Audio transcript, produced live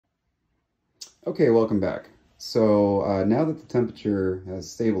Okay, welcome back. So now that the temperature has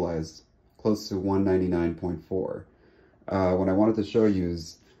stabilized close to 199.4, what I wanted to show you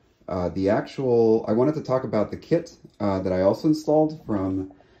is I wanted to talk about the kit that I also installed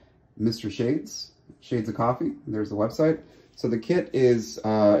from Mr. Shades of Coffee. There's the website. So the kit is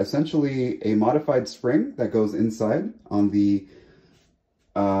essentially a modified spring that goes inside on the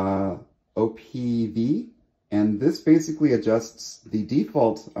OPV. And this basically adjusts the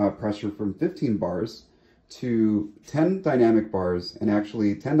default pressure from 15 bars to 10 dynamic bars. And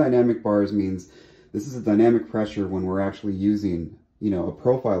actually 10 dynamic bars means this is a dynamic pressure when we're actually using, a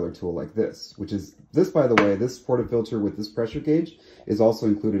profiler tool like this, which is this, by the way, this portafilter with this pressure gauge is also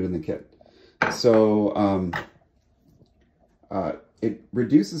included in the kit. So it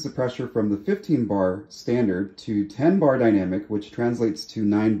reduces the pressure from the 15 bar standard to 10 bar dynamic, which translates to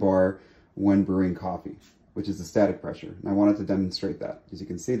 9 bar when brewing coffee, which is the static pressure. And I wanted to demonstrate that. As you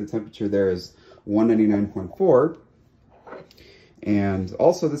can see, the temperature there is 199.4. And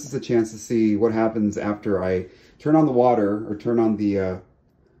also this is a chance to see what happens after I turn on the water or turn on the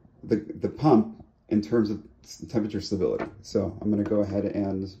pump in terms of temperature stability. So I'm gonna go ahead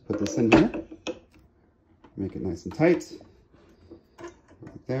and put this in here. Make it nice and tight.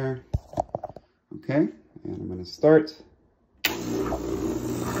 Right there. Okay, and I'm gonna start. You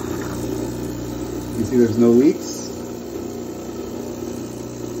can see there's no leaks.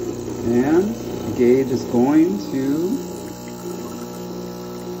 And the gauge is going to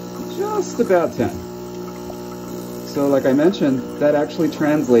just about 10. So like I mentioned, that actually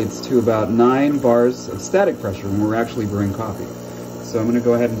translates to about 9 bars of static pressure when we're actually brewing coffee. So I'm going to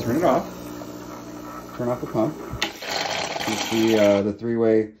go ahead and turn it off. Turn off the pump. You see the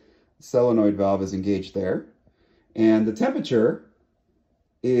 3-way solenoid valve is engaged there. And the temperature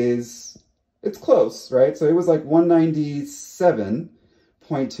is, it's close, right? So it was like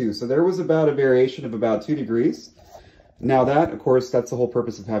 197.2. So there was about a variation of about 2 degrees. Now that, of course, that's the whole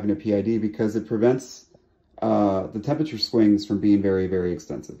purpose of having a PID, because it prevents the temperature swings from being very, very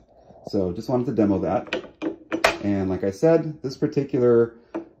extensive. So just wanted to demo that. And like I said, this particular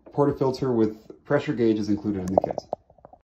portafilter with pressure gauge is included in the kit.